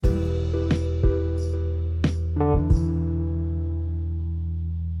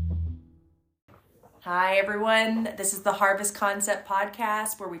Hi, everyone. This is the Harvest Concept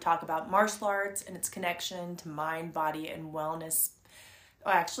Podcast, where we talk about martial arts and its connection to mind, body, and wellness.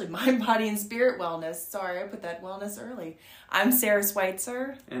 Oh, actually, mind, body, and spirit wellness. Sorry, I put that wellness early. I'm Sarah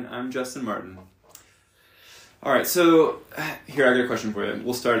Schweitzer. And I'm Justin Martin. All right, so here, I got a question for you.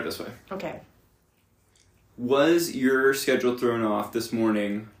 We'll start it this way. Okay. Was your schedule thrown off this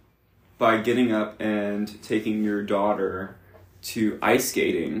morning by getting up and taking your daughter to ice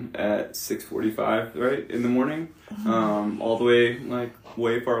skating at 6:45, right, in the morning, all the way,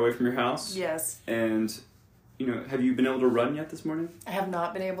 way far away from your house? Yes. And, have you been able to run yet this morning? I have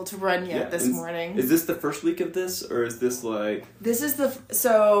not been able to run yet this morning. Is this the first week of this, or is this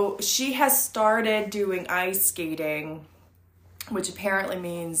So she has started doing ice skating, which apparently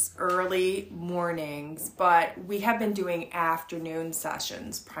means early mornings, but we have been doing afternoon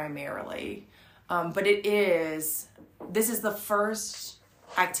sessions primarily. But this is the first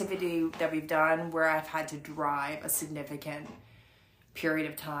activity that we've done where I've had to drive a significant period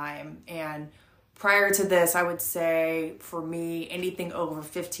of time. And prior to this, I would say for me, anything over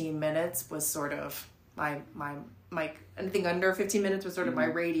 15 minutes was sort of my anything under 15 minutes was sort of my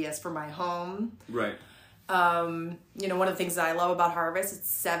radius for my home. Right. One of the things that I love about Harvest, it's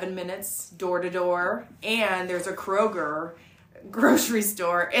 7 minutes door to door, and there's a Kroger grocery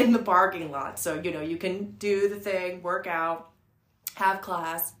store in the parking lot. So, you can do the thing, work out, have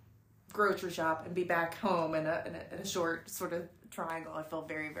class, grocery shop, and be back home in a short sort of triangle. I feel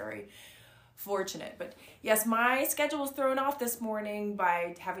very, very fortunate. But yes, my schedule was thrown off this morning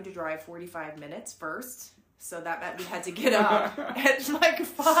by having to drive 45 minutes first. So that meant we had to get up at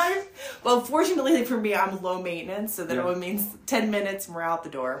 5. Well, fortunately for me, I'm low maintenance, so that only means 10 minutes and we're out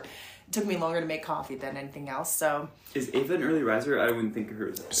the door. It took me longer to make coffee than anything else. So is Ava an early riser? I wouldn't think of her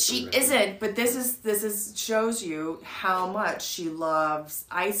as she isn't, but this shows you how much she loves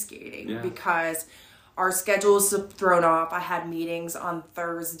ice skating because our schedule is thrown off. I had meetings on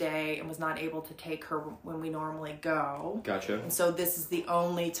Thursday and was not able to take her when we normally go. Gotcha. And so this is the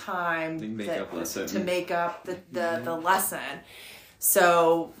only time to make up the lesson.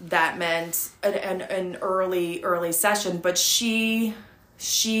 So that meant an early session, but she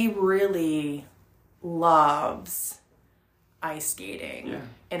really loves ice skating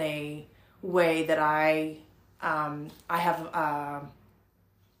in a way that I have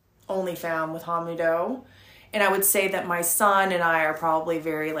only found with Hamido. And I would say that my son and I are probably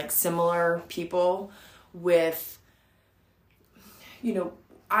very similar people with,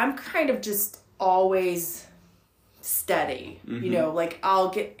 I'm kind of just always steady, I'll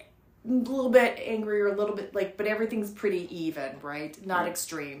get a little bit angry or a little bit but everything's pretty even, right? Not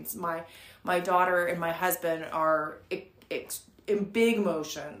extremes. My daughter and my husband are in big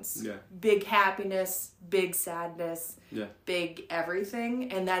emotions, big happiness, big sadness, big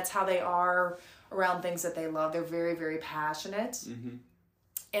everything. And that's how they are around things that they love. They're very, very passionate. Mm-hmm.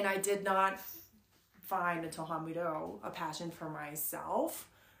 And I did not find until Hamido a passion for myself.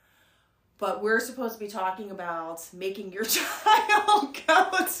 But we're supposed to be talking about making your child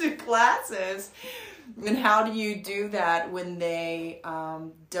go to classes. And how do you do that when they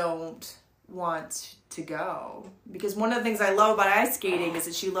don't want to go? Because one of the things I love about ice skating is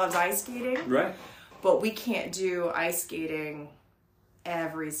that she loves ice skating. Right. But we can't do ice skating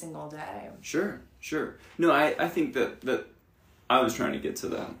every single day. Sure. No, I think that I was trying to get to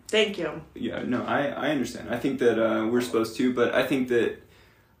that. Thank you. Yeah, no, I understand. I think that we're supposed to, but I think that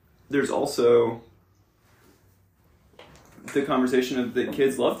there's also the conversation of that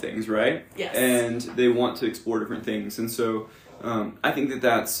kids love things, right? Yes. And they want to explore different things. And so I think that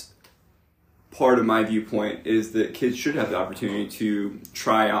that's part of my viewpoint, is that kids should have the opportunity to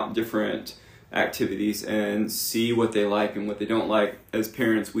try out different activities and see what they like and what they don't like. As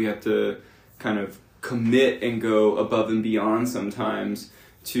parents, we have to kind of commit and go above and beyond sometimes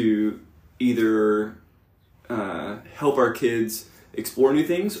to either help our kids explore new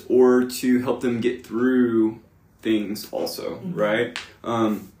things or to help them get through things also, right?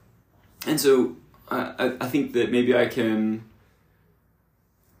 And so I think that maybe I can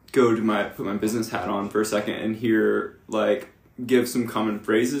put my business hat on for a second and hear give some common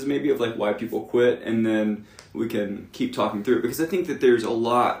phrases maybe of why people quit, and then we can keep talking through it, because I think that there's a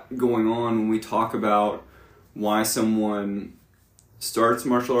lot going on when we talk about why someone starts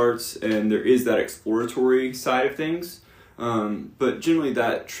martial arts, and there is that exploratory side of things. But generally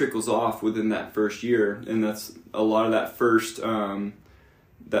that trickles off within that first year, and that's a lot of that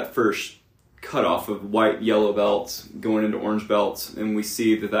first cutoff of white, yellow belts going into orange belts, and we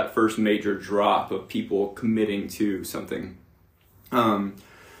see that first major drop of people committing to something.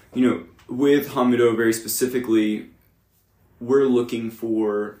 With Hamido very specifically, we're looking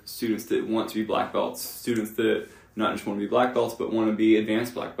for students that want to be black belts, students that not just want to be black belts, but want to be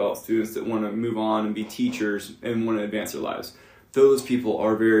advanced black belts, students that want to move on and be teachers and want to advance their lives. Those people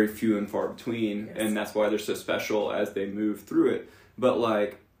are very few and far between, yes. And that's why they're so special as they move through it. But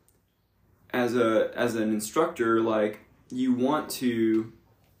like, as an instructor, like, you want to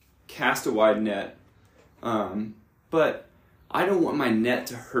cast a wide net, but I don't want my net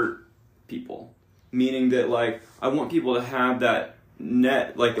to hurt people. Meaning that, like, I want people to have that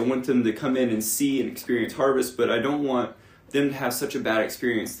net, like, I want them to come in and see and experience Harvest, but I don't want them to have such a bad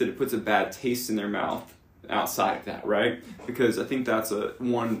experience that it puts a bad taste in their mouth outside of that, right? Because I think that's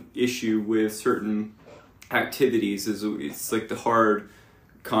one issue with certain activities is it's like the hard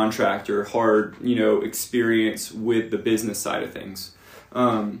contract or hard, experience with the business side of things.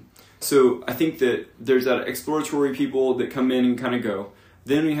 So I think that there's that exploratory people that come in and kind of go.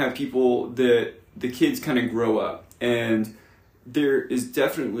 Then we have people that the kids kind of grow up, and there is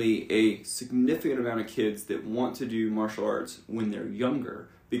definitely a significant amount of kids that want to do martial arts when they're younger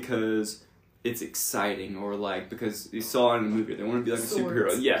because it's exciting, or like because you saw it in a movie, they want to be like a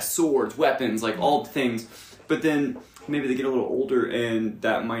superhero. Yeah, swords, weapons, like all things. But then maybe they get a little older and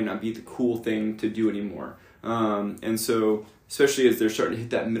that might not be the cool thing to do anymore. And so, especially as they're starting to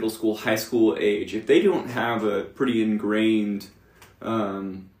hit that middle school, high school age, if they don't have a pretty ingrained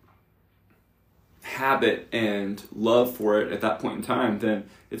habit and love for it at that point in time, then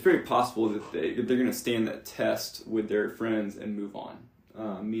it's very possible that they're going to stand that test with their friends and move on.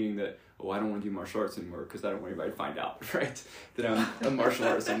 Meaning that, I don't want to do martial arts anymore because I don't want anybody to find out, right? That I'm a martial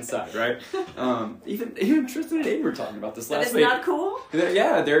artist on the side, right? Even Tristan and Aiden were talking about this last week. That is not cool?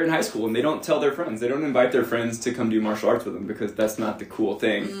 Yeah, they're in high school and they don't tell their friends. They don't invite their friends to come do martial arts with them because that's not the cool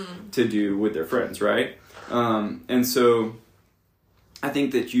thing to do with their friends, right? And so I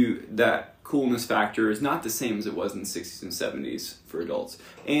think that coolness factor is not the same as it was in the 60s and 70s for adults.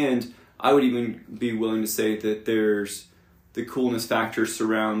 And I would even be willing to say that there's the coolness factor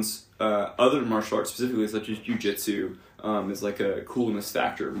surrounds other martial arts, specifically such as jiu-jitsu, is like a coolness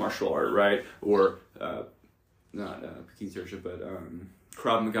factor martial art, right? Or not Peking Sersha, but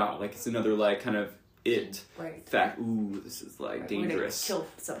Krav Maga. Like, it's another like kind of fact. Ooh, this is like dangerous. Kill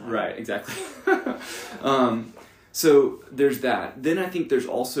someone. Right, exactly. So there's that. Then I think there's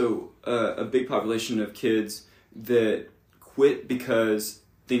also a big population of kids that quit because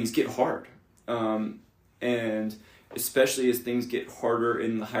things get hard, and especially as things get harder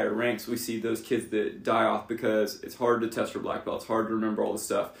in the higher ranks, we see those kids that die off because it's hard to test for black belts, hard to remember all this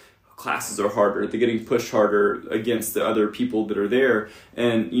stuff. Classes are harder. They're getting pushed harder against the other people that are there.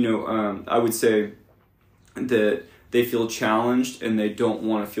 And, I would say that they feel challenged and they don't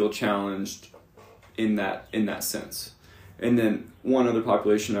want to feel challenged in that sense. And then one other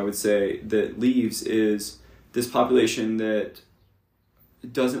population I would say that leaves is this population that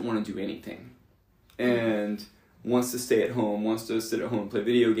doesn't want to do anything and wants to stay at home, wants to sit at home and play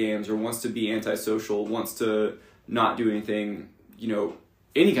video games, or wants to be antisocial, wants to not do anything,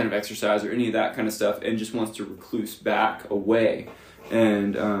 any kind of exercise or any of that kind of stuff, and just wants to recluse back away.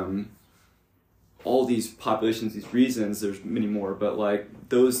 And all these populations, these reasons, there's many more, but like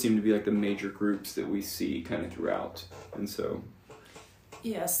those seem to be like the major groups that we see kind of throughout. And so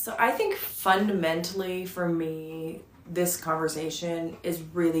yes, so I think fundamentally for me, this conversation is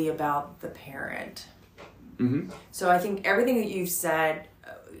really about the parent. Mm-hmm. So I think everything that you've said,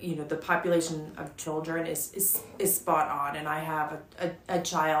 the population of children is spot on, and I have a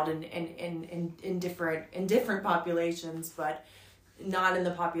child in different populations, but not in the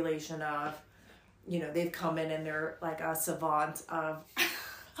population of, they've come in and they're like a savant of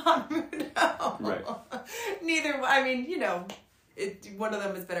Right. one of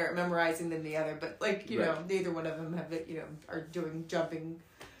them is better at memorizing than the other, but neither one of them have are doing jumping,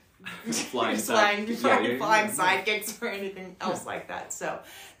 flying sidekicks or anything else like that. So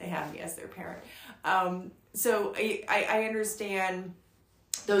they have me as their parent. So I understand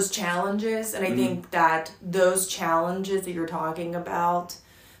those challenges, and I think that those challenges that you're talking about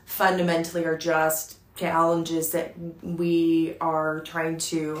fundamentally are just challenges that we are trying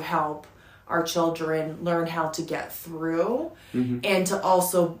to help our children learn how to get through, and to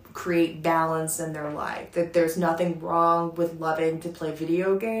also create balance in their life. That there's nothing wrong with loving to play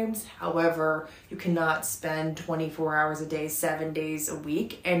video games. However, you cannot spend 24 hours a day, 7 days a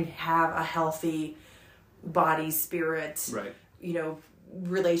week, and have a healthy body, spirit, right,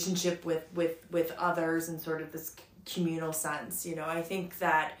 relationship with others, and sort of this communal sense. I think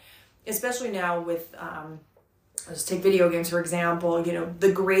that especially now with Let's take video games, for example.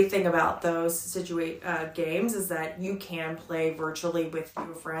 The great thing about those games is that you can play virtually with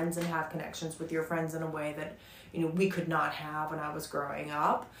your friends and have connections with your friends in a way that, we could not have when I was growing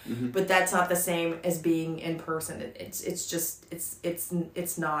up. Mm-hmm. But that's not the same as being in person. It's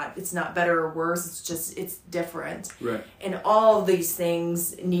not better or worse. It's different. Right. And all of these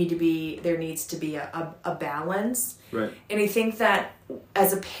things there needs to be a balance. Right. And I think that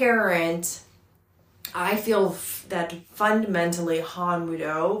as a parent, I feel that fundamentally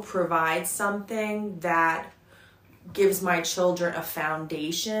Hanmudo provides something that gives my children a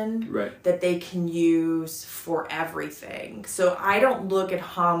foundation right. that they can use for everything. So I don't look at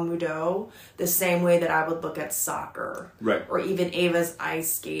Hanmudo the same way that I would look at soccer, right. or even Ava's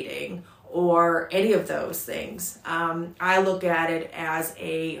ice skating, or any of those things. I look at it as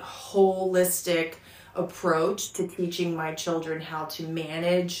a holistic approach to teaching my children how to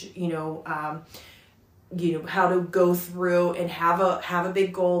manage, how to go through and have a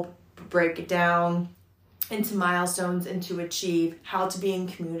big goal, break it down into milestones, and to achieve, how to be in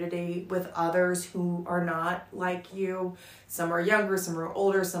community with others who are not like you. Some are younger, some are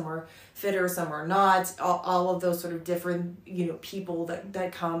older, some are fitter, some are not. All of those sort of different, people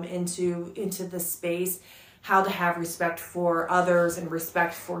that come into the space. How to have respect for others and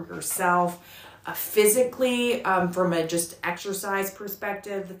respect for yourself. Physically, from a just exercise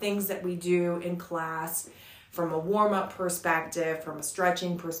perspective, the things that we do in class, from a warm-up perspective, from a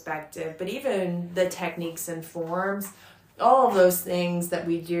stretching perspective, but even the techniques and forms, all of those things that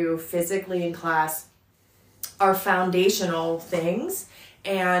we do physically in class are foundational things,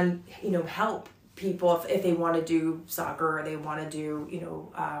 and help people if they want to do soccer, or they want to do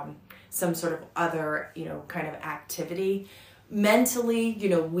some sort of other kind of activity. Mentally,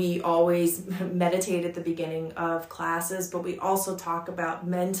 we always meditate at the beginning of classes, but we also talk about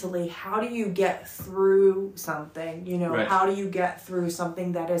mentally, how do you get through something? Right. How do you get through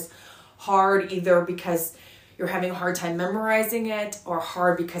something that is hard, either because you're having a hard time memorizing it, or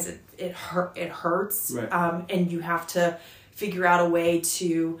hard because it hurts, right. And you have to figure out a way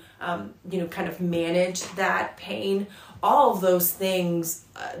to kind of manage that pain. All of those things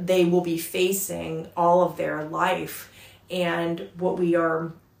they will be facing all of their life. And what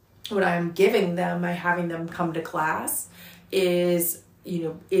I'm giving them by having them come to class is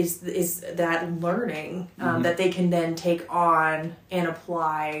that learning that they can then take on and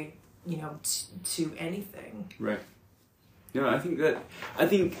apply, to anything. Right. I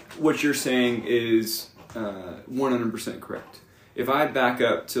think what you're saying is 100% correct. If I back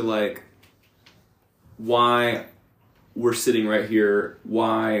up to why we're sitting right here,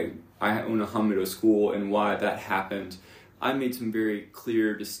 why I own a Hanmudo school, and why that happened, I made some very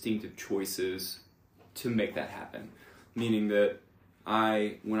clear, distinctive choices to make that happen. Meaning that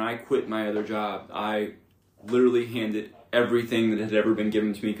when I quit my other job, I literally handed everything that had ever been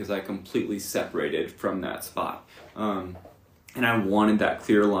given to me, because I completely separated from that spot. And I wanted that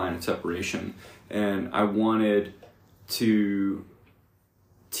clear line of separation. And I wanted to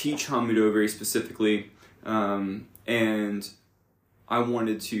teach Hanmudo very specifically, and I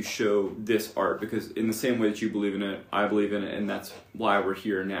wanted to show this art, because in the same way that you believe in it, I believe in it, and that's why we're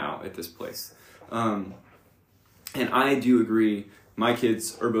here now at this place. And I do agree, my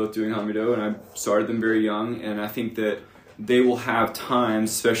kids are both doing Hanmudo, and I started them very young, and I think that they will have times,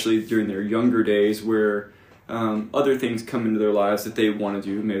 especially during their younger days, where other things come into their lives that they want to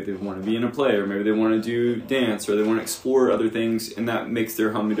do. Maybe they want to be in a play, or maybe they want to do dance, or they want to explore other things, and that makes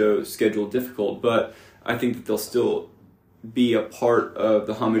their Hanmudo schedule difficult. But I think that they'll still be a part of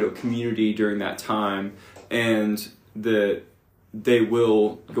the Hanmudo community during that time, and that they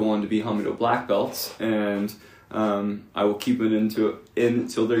will go on to be Hanmudo black belts, and I will keep it until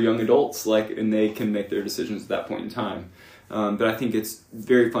they're young adults, and they can make their decisions at that point in time. But I think it's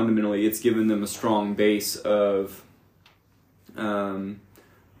very fundamentally, it's given them a strong base of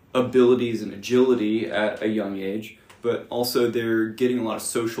abilities and agility at a young age, but also they're getting a lot of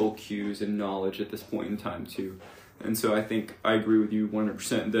social cues and knowledge at this point in time too. And so I think I agree with you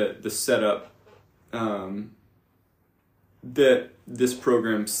 100% that the setup, that this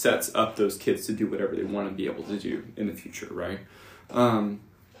program sets up those kids to do whatever they want to be able to do in the future, right?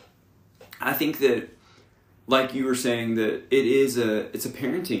 I think that, like you were saying, that it's a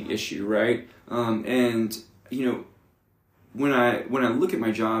parenting issue, right? And when I look at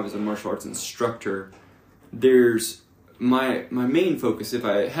my job as a martial arts instructor, there's my main focus. If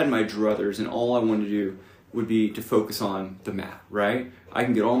I had my druthers and all I wanted to do would be to focus on the mat, right? I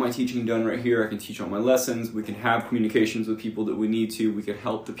can get all my teaching done right here. I can teach all my lessons. We can have communications with people that we need to. We can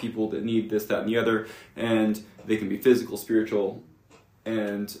help the people that need this, that, and the other. And they can be physical, spiritual,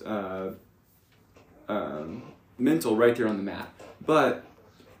 and mental right there on the mat. But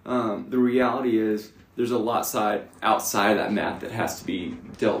the reality is there's a lot outside of that mat that has to be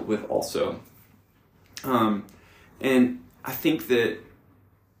dealt with also. And I think that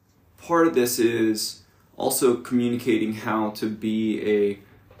part of this is also communicating how to be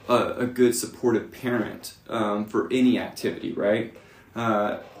a good supportive parent for any activity, right?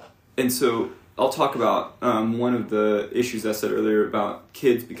 And so I'll talk about one of the issues I said earlier about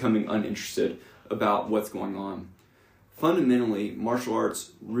kids becoming uninterested about what's going on. Fundamentally, martial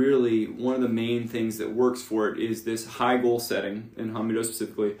arts, really one of the main things that works for it is this high goal setting, in Hapkido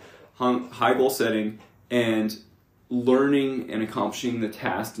specifically, high goal setting and learning and accomplishing the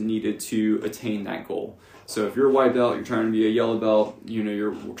task needed to attain that goal. So if you're a white belt, you're trying to be a yellow belt,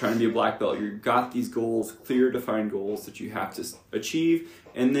 you're trying to be a black belt, you've got these goals, clear defined goals that you have to achieve,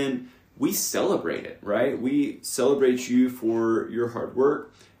 and then we celebrate it, right? We celebrate you for your hard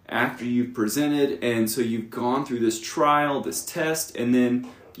work after you've presented, and so you've gone through this trial, this test, and then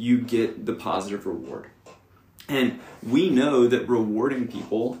you get the positive reward. And we know that rewarding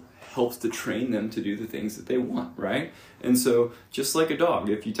people helps to train them to do the things that they want, right? And so just like a dog,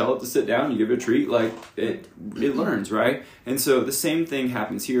 if you tell it to sit down, you give it a treat, like it learns, right? And so the same thing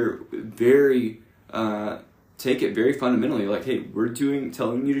happens here. Take it very fundamentally, like, hey, we're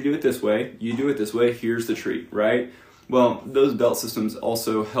telling you to do it this way, you do it this way, here's the treat, right? Well, those belt systems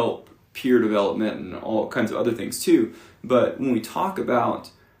also help peer development and all kinds of other things too. But when we talk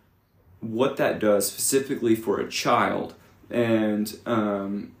about what that does specifically for a child and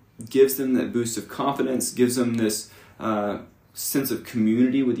gives them that boost of confidence, gives them this sense of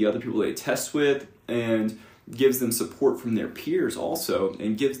community with the other people they test with, and gives them support from their peers also,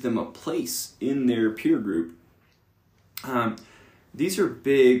 and gives them a place in their peer group. These are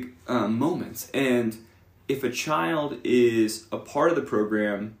big moments, and if a child is a part of the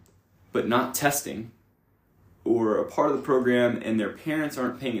program but not testing, or a part of the program and their parents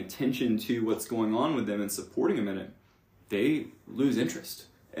aren't paying attention to what's going on with them and supporting them in it, they lose interest.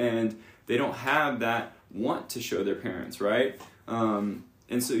 And they don't have that want to show their parents, right?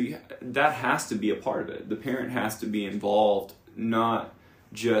 And so that has to be a part of it. The parent has to be involved, not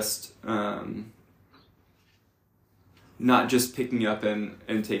just picking up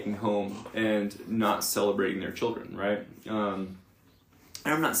and taking home and not celebrating their children, right? And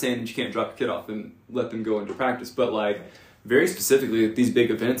I'm not saying that you can't drop your kid off and let them go into practice, but like very specifically at these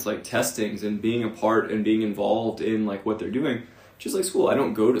big events like testings and being a part and being involved in like what they're doing, just like school. I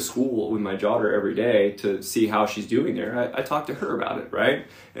don't go to school with my daughter every day to see how she's doing there. I talk to her about it, right?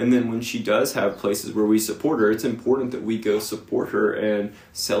 And then when she does have places where we support her, it's important that we go support her and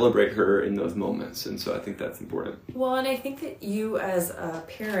celebrate her in those moments. And so I think that's important. Well, and I think that you as a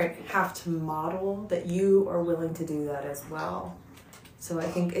parent have to model that you are willing to do that as well. So I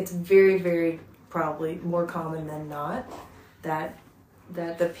think it's very, very probably more common than not that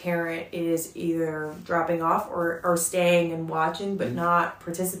the parent is either dropping off or staying and watching, but not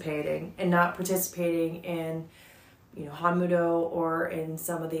participating in, Hapkido or in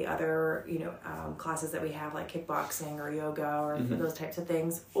some of the other, classes that we have like kickboxing or yoga or those types of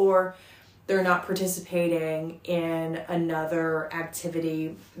things, or they're not participating in another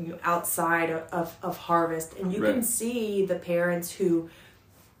activity outside of harvest. And you can see the parents who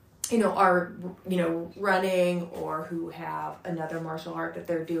are, running or who have another martial art that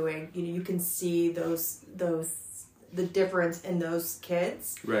they're doing, you can see the difference in those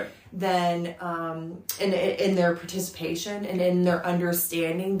kids. Right. Then, in their participation and in their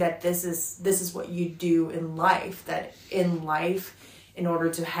understanding that this is what you do in life, that in life, in order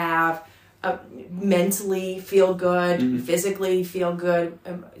to have mentally feel good, physically feel good,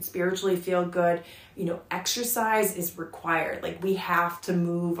 spiritually feel good, exercise is required. Like we have to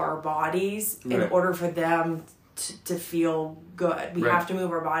move our bodies in order for them to feel good. We have to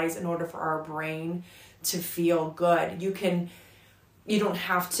move our bodies in order for our brain to feel good. You don't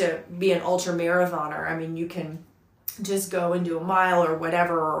have to be an ultra marathoner. I mean, you can just go and do a mile or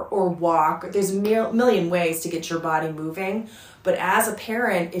whatever, or walk. There's a million ways to get your body moving. But as a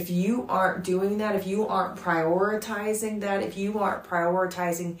parent, if you aren't doing that, if you aren't prioritizing that, if you aren't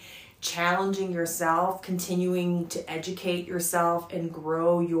prioritizing challenging yourself, continuing to educate yourself and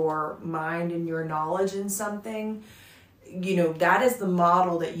grow your mind and your knowledge in something, that is the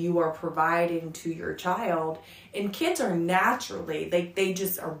model that you are providing to your child. And kids are naturally, they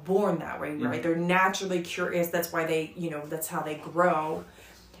just are born that way, right? They're naturally curious. That's why they, that's how they grow.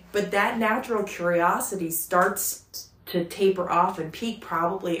 But that natural curiosity starts to taper off and peak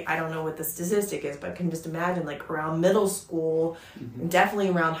probably, I don't know what the statistic is, but I can just imagine like around middle school, and definitely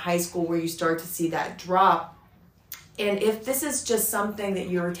around high school, where you start to see that drop. And if this is just something that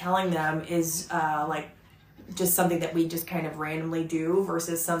you're telling them is just something that we just kind of randomly do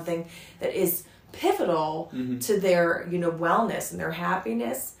versus something that is pivotal to their, you know, wellness and their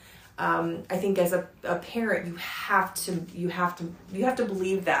happiness. I think as a parent, you have to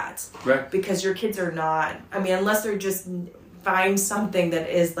believe that, right? Because your kids are not, I mean, unless they're just find something that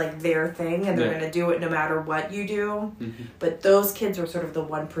is like their thing and they're going to do it no matter what you do. But those kids are sort of the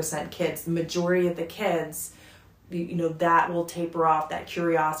 1% kids. The majority of the kids, you know, that will taper off, that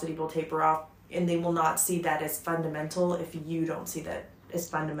curiosity will taper off, and they will not see that as fundamental if you don't see that as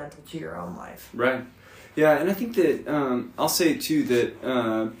fundamental to your own life. Right. Yeah, and I think that I'll say too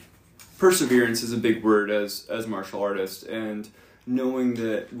that perseverance is a big word as martial artists, and knowing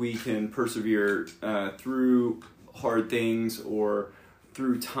that we can persevere through hard things or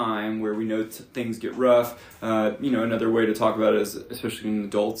through time where we know things get rough. You know, another way to talk about it, is, especially in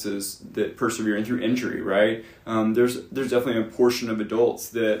adults, is that persevering through injury, right? There's definitely a portion of adults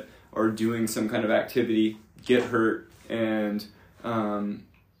that are doing some kind of activity, get hurt, and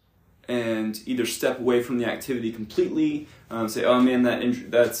either step away from the activity completely, say, oh man,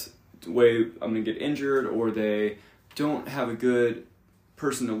 that's the way I'm going to get injured, or they don't have a good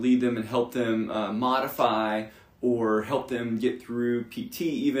person to lead them and help them modify or help them get through PT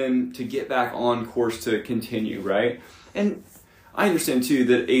even to get back on course to continue, right? And I understand too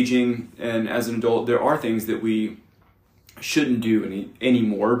that aging and as an adult, there are things that we shouldn't do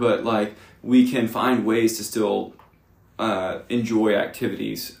anymore, but like we can find ways to still enjoy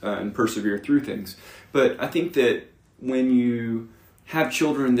activities and persevere through things. But I think that when you have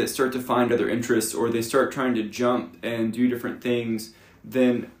children that start to find other interests, or they start trying to jump and do different things,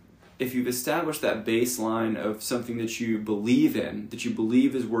 then if you've established that baseline of something that you believe in, that you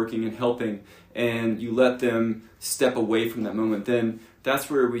believe is working and helping, and you let them step away from that moment, then that's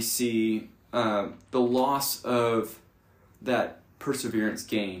where we see the loss of that perseverance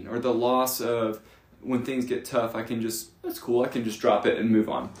gain, or the loss of when things get tough, that's cool, I can just drop it and move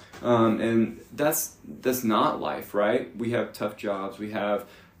on. And that's not life, right? We have tough jobs, we have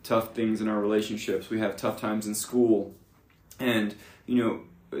tough things in our relationships, we have tough times in school. And, you know,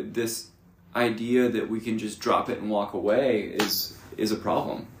 this idea that we can just drop it and walk away is a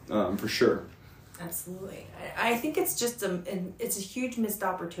problem, for sure. Absolutely. I think it's just it's a huge missed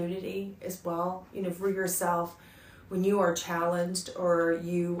opportunity as well, you know, for yourself when you are challenged, or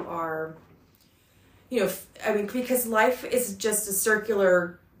you are, you know, I mean, because life is just a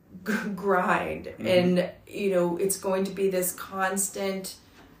circular grind, and, you know, it's going to be this constant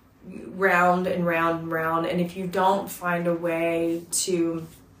round and round and round, and if you don't find a way to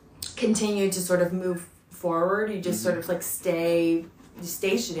continue to sort of move forward, you just sort of like stay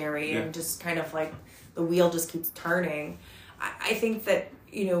stationary and just kind of like the wheel just keeps turning. I think that,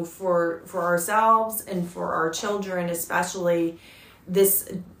 you know, for ourselves and for our children especially,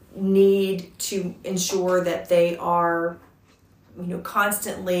 this need to ensure that they are, you know,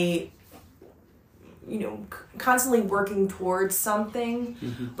 constantly working towards something,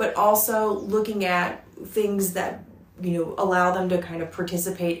 but also looking at things that, you know, allow them to kind of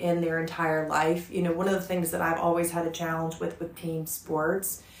participate in their entire life. You know, one of the things that I've always had a challenge with team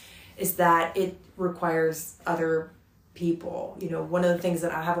sports is that it requires other people. You know, one of the things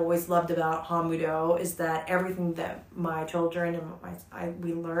that I have always loved about Hamudo is that everything that my children and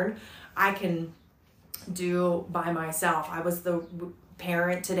we learn, I can do by myself. I was the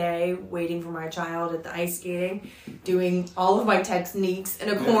parent today waiting for my child at the ice skating, doing all of my techniques in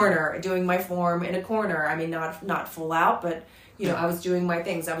a corner, doing my form in a corner. I mean, not full out, but, you know, I was doing my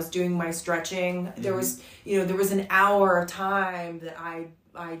things. I was doing my stretching. There was an hour of time that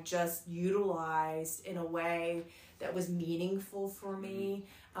I just utilized in a way that was meaningful for me.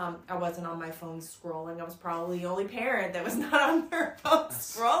 I wasn't on my phone scrolling. I was probably the only parent that was not on their phone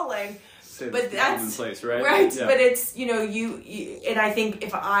scrolling. But that's in place, right? Right. Yeah. But it's, you know, you and I think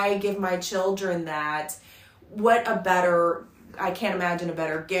if I give my children that, I can't imagine a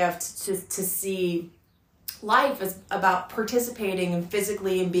better gift to see life is about participating and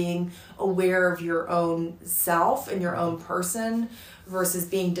physically and being aware of your own self and your own person versus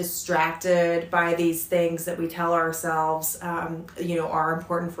being distracted by these things that we tell ourselves, you know, are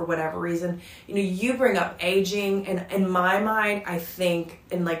important for whatever reason. You know, you bring up aging, and in my mind, I think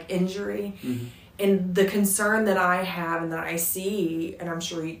in like injury, and the concern that I have and that I see, and I'm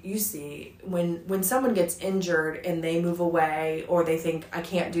sure you see, when someone gets injured and they move away, or they think I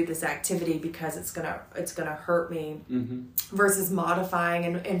can't do this activity because it's gonna hurt me, versus modifying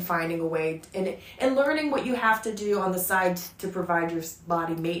and finding a way and learning what you have to do on the side to provide your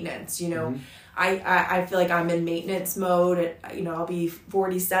body maintenance. You know, I feel like I'm in maintenance mode. You know, I'll be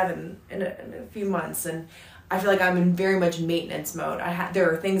 47 in a few months, and I feel like I'm in very much maintenance mode.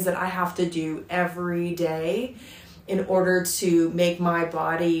 There are things that I have to do every day in order to make my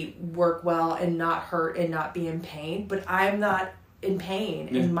body work well and not hurt and not be in pain. But I'm not in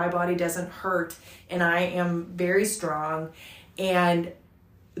pain and my body doesn't hurt and I am very strong. And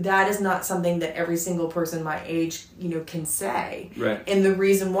that is not something that every single person my age, can say. Right. And the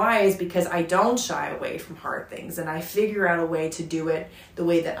reason why is because I don't shy away from hard things and I figure out a way to do it the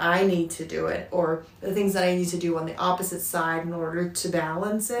way that I need to do it, or the things that I need to do on the opposite side in order to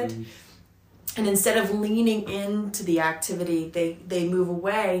balance it. Mm-hmm. And instead of leaning into the activity, they move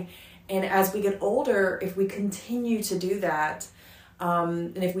away. And as we get older, if we continue to do that,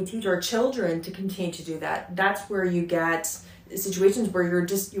 and if we teach our children to continue to do that, that's where you get situations where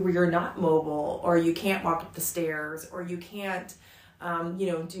you're not mobile, or you can't walk up the stairs, or you can't,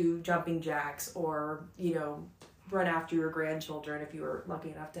 do jumping jacks, or, run after your grandchildren if you were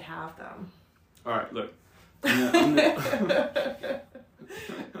lucky enough to have them. All right, look.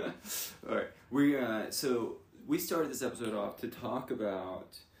 All right, so we started this episode off to talk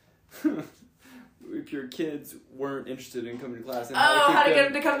about if your kids weren't interested in coming to class, and how to get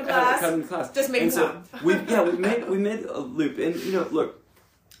them to come to class. Just make them come. we made a loop, and look,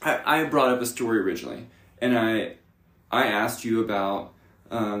 I brought up a story originally, and I asked you about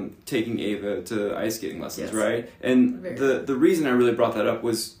taking Ava to ice skating lessons, right? And the reason I really brought that up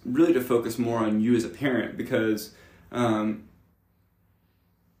was really to focus more on you as a parent, because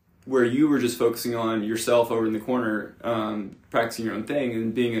where you were just focusing on yourself over in the corner, practicing your own thing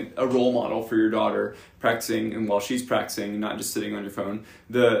and being a role model for your daughter, practicing, and while she's practicing, not just sitting on your phone.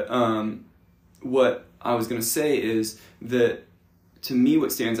 What I was going to say is that, to me,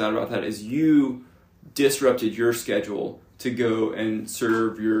 what stands out about that is you disrupted your schedule to go and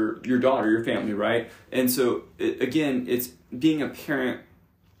serve your daughter, your family, right? And so, again, it's being a parent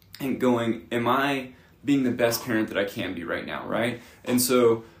and going, am I being the best parent that I can be right now, right? And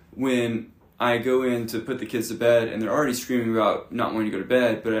so when I go in to put the kids to bed and they're already screaming about not wanting to go to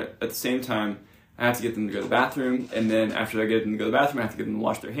bed, but at the same time, I have to get them to go to the bathroom, and then after I get them to go to the bathroom, I have to get them to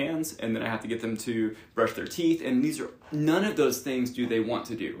wash their hands, and then I have to get them to brush their teeth, and none of those things do they want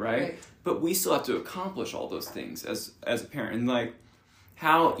to do, right? But we still have to accomplish all those things as a parent. And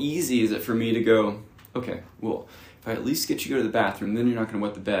how easy is it for me to go, okay, well, if I at least get you to go to the bathroom, then you're not going to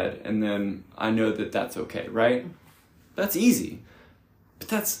wet the bed, and then I know that that's okay, right? That's easy. But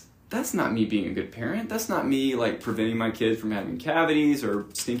that's not me being a good parent. That's not me preventing my kids from having cavities or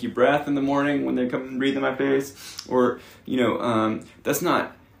stinky breath in the morning when they come and breathe in my face, or that's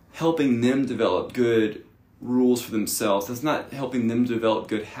not helping them develop good rules for themselves. That's not helping them develop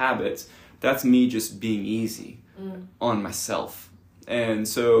good habits. That's me just being easy on myself. And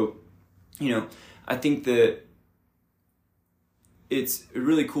so, I think that it's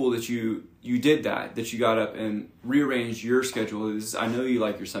really cool that you did that you got up and rearranged your schedule. I know you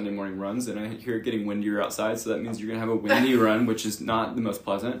like your Sunday morning runs, and I hear it getting windier outside, so that means you're going to have a windy run, which is not the most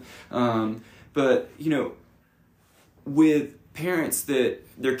pleasant. But, with parents that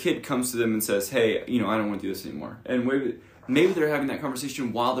their kid comes to them and says, hey, I don't want to do this anymore. And maybe they're having that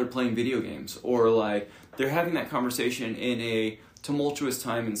conversation while they're playing video games, or they're having that conversation in a tumultuous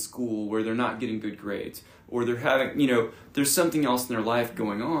time in school where they're not getting good grades, or they're having, there's something else in their life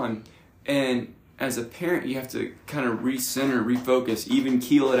going on. And as a parent, you have to kind of recenter, refocus, even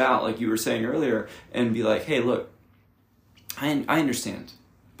keel it out, like you were saying earlier, and be like, hey, look, I understand,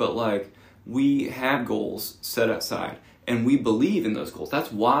 but we have goals set aside, and we believe in those goals.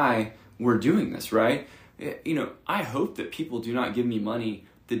 That's why we're doing this, right? I hope that people do not give me money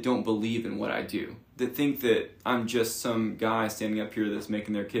that don't believe in what I do, that think that I'm just some guy standing up here that's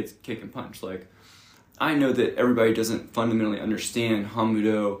making their kids kick and punch. I know that everybody doesn't fundamentally understand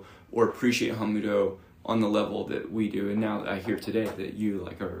Hapmudo or appreciate Hapmudo on the level that we do. And now that I hear today that you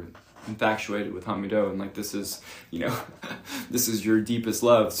are infatuated with Hapmudo, and this is, this is your deepest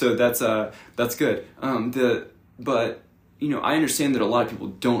love. So that's good. But I understand that a lot of people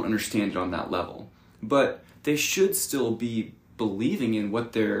don't understand it on that level, but they should still be believing in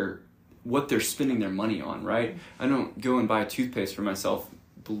what they're spending their money on, right? I don't go and buy toothpaste for myself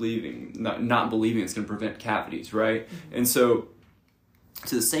not believing it's going to prevent cavities, right? Mm-hmm. And so,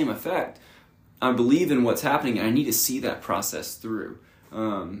 to the same effect, I believe in what's happening, and I need to see that process through.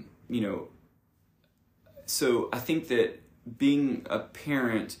 So I think that being a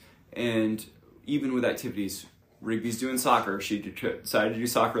parent, and even with activities, Rigby's doing soccer. She decided to do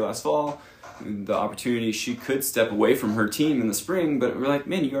soccer last fall. The opportunity, she could step away from her team in the spring, but we're like,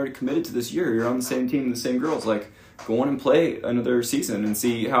 man, you already committed to this year. You're on the same team, the same girls. Go on and play another season and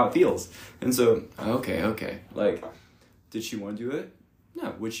see how it feels. And so, okay. Did she want to do it?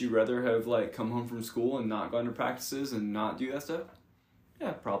 Yeah. Would she rather have like come home from school and not gone to practices and not do that stuff?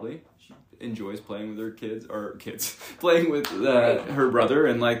 Yeah, probably. She enjoys playing with her kids, playing with her brother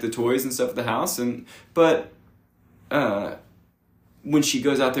and like the toys and stuff at the house. But when she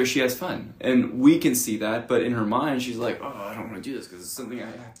goes out there, she has fun, and we can see that. But in her mind, she's like, "Oh, I don't want to do this because it's something I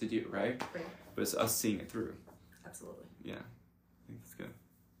have to do, right?" Right. But it's us seeing it through. Absolutely. Yeah, I think that's good.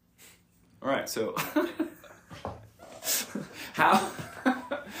 All right, so how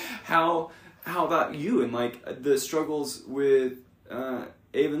about you and like the struggles with Ava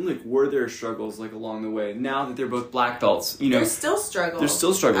and Luke? Were there struggles like along the way? Now that they're both black belts, there's still struggles. There's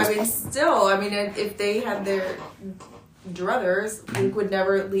still struggles. I mean, if they had their druthers, Luke would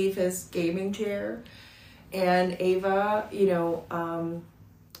never leave his gaming chair, and Ava,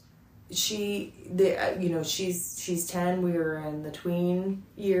 she's 10. We were in the tween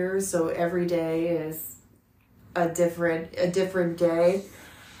years, so every day is a different day.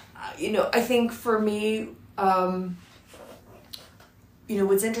 I think for me,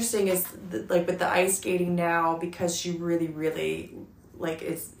 what's interesting is like with the ice skating now, because she really, really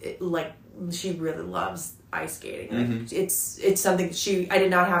she really loves ice skating. Mm-hmm. It's something I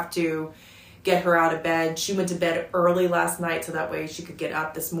did not have to get her out of bed. She went to bed early last night so that way she could get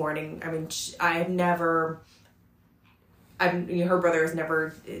up this morning. I mean, her brother has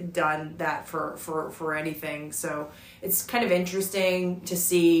never done that for anything. So it's kind of interesting to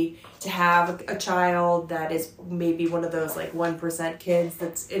have a child that is maybe one of those like 1% kids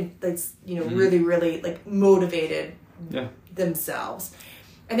that's mm-hmm. really, really like motivated themselves.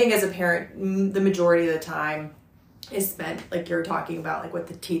 I think as a parent, the majority of the time is spent, like you're talking about, like with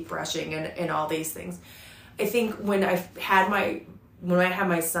the teeth brushing and all these things. I think when I had my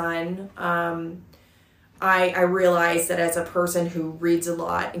son, I realized that as a person who reads a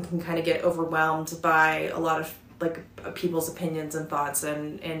lot and can kind of get overwhelmed by a lot of like people's opinions and thoughts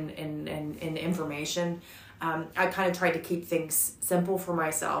and information, I kind of tried to keep things simple for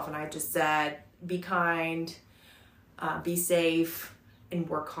myself, and I just said, be kind, be safe, and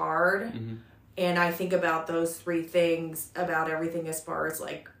work hard. Mm-hmm. And I think about those three things about everything as far as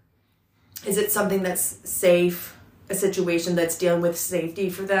like, is it something that's safe, a situation that's dealing with safety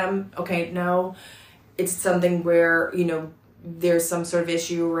for them? Okay, no. It's something where, there's some sort of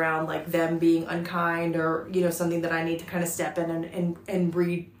issue around like them being unkind or, something that I need to kind of step in and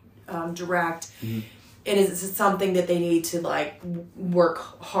redirect. Mm-hmm. And is it something that they need to like work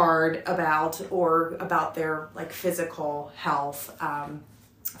hard about, or about their like physical health,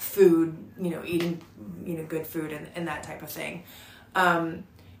 food, eating, good food and that type of thing.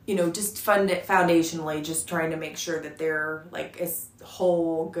 Just foundationally, just trying to make sure that they're like as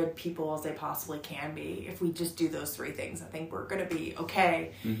whole, good people as they possibly can be. If we just do those three things, I think we're going to be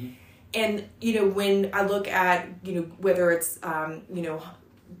okay. Mm-hmm. And, when I look at, whether it's,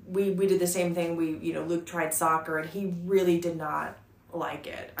 we did the same thing. Luke tried soccer and he really did not like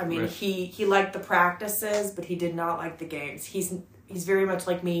it. I mean, right. He liked the practices, but he did not like the games. He's very much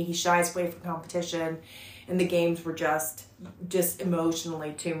like me. He shies away from competition, and the games were just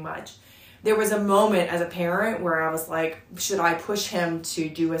emotionally too much. There was a moment as a parent where I was like, should I push him to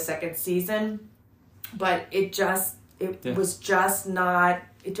do a second season? But it was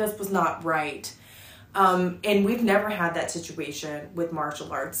not right. And we've never had that situation with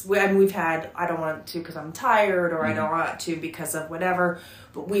martial arts. We've had, I don't want to because I'm tired, or mm-hmm. I don't want to because of whatever,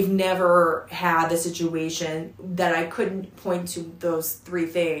 but we've never had the situation that I couldn't point to those three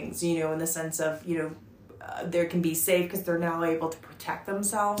things, in the sense of, there can be safe because they're now able to protect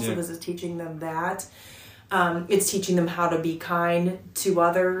themselves. Yeah. So this is teaching them that. It's teaching them how to be kind to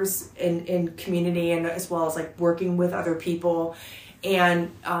others in community, and as well as like working with other people.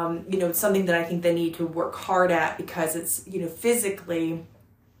 And, it's something that I think they need to work hard at, because it's, physically,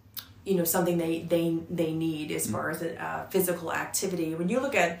 something they need as far as physical activity. When you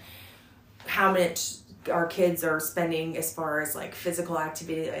look at how much our kids are spending as far as like physical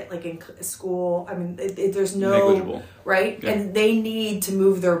activity, like in school, I mean, there's no, negligible. Right? Yeah. And they need to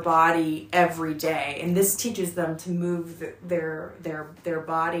move their body every day. And this teaches them to move their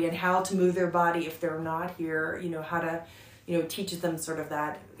body, and how to move their body if they're not here, how to, teaches them sort of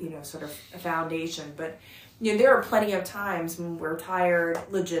that, sort of a foundation. But, there are plenty of times when we're tired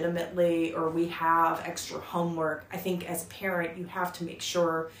legitimately, or we have extra homework. I think as a parent, you have to make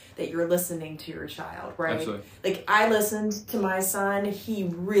sure that you're listening to your child, right? Absolutely. Like, I listened to my son. He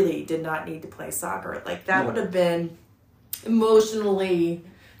really did not need to play soccer. Like, that would have been emotionally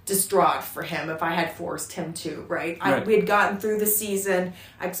distraught for him if I had forced him to, right? We had gotten through the season.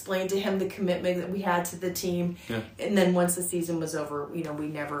 I explained to him the commitment that we had to the team. Yeah. And then once the season was over, we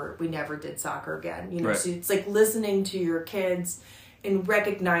never did soccer again. Right. So it's like listening to your kids in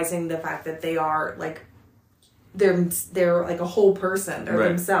recognizing the fact that they are like, they're like a whole person. They're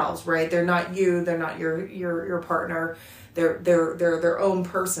themselves, right? They're not you. They're not your partner. They're their own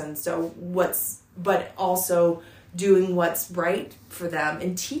person. So but also doing what's right for them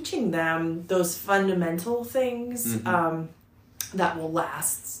and teaching them those fundamental things that will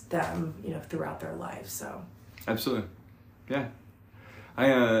last them, throughout their life. So absolutely, yeah.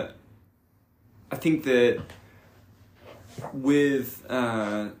 I think that with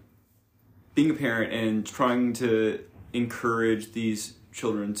being a parent and trying to encourage these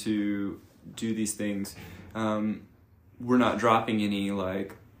children to do these things, we're not dropping any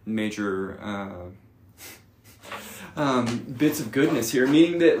like major bits of goodness here,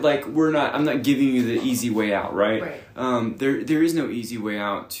 meaning that like I'm not giving you the easy way out, right? There is no easy way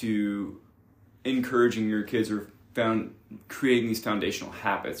out to encouraging your kids or creating these foundational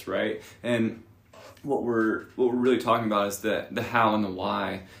habits, right? And what we're really talking about is the how and the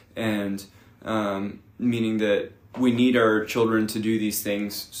why, and meaning that we need our children to do these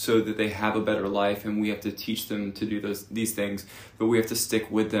things so that they have a better life, and we have to teach them to do these things, but we have to stick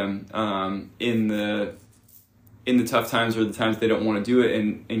with them in the tough times or the times they don't want to do it,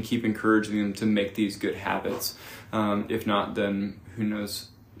 and keep encouraging them to make these good habits. If not, then who knows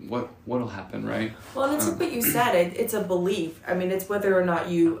what'll happen, right? Well, and it's like what you said, it's a belief. I mean, it's whether or not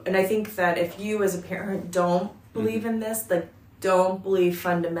and I think that if you as a parent don't believe in this, like don't believe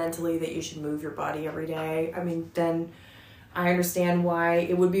fundamentally that you should move your body every day, I mean, then I understand why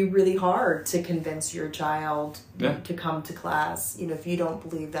it would be really hard to convince your child to come to class, if you don't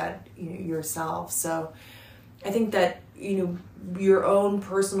believe that yourself. So I think that, your own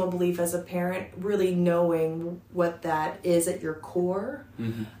personal belief as a parent, really knowing what that is at your core,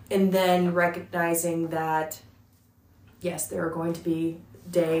 and then recognizing that, yes, there are going to be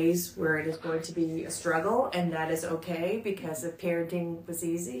days where it is going to be a struggle, and that is okay, because if parenting was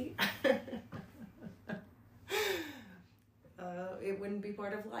easy, it wouldn't be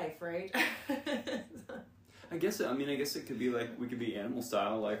part of life, right? I guess it could be like, we could be animal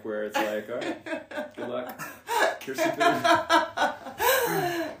style, like where it's like, all right, good luck. Here's some food.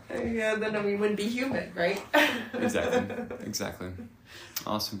 Yeah, then we wouldn't be human, right? Exactly.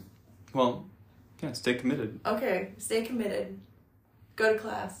 Awesome. Well, yeah, stay committed. Okay, stay committed. Go to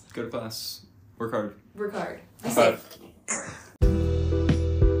class. Work hard. Be safe.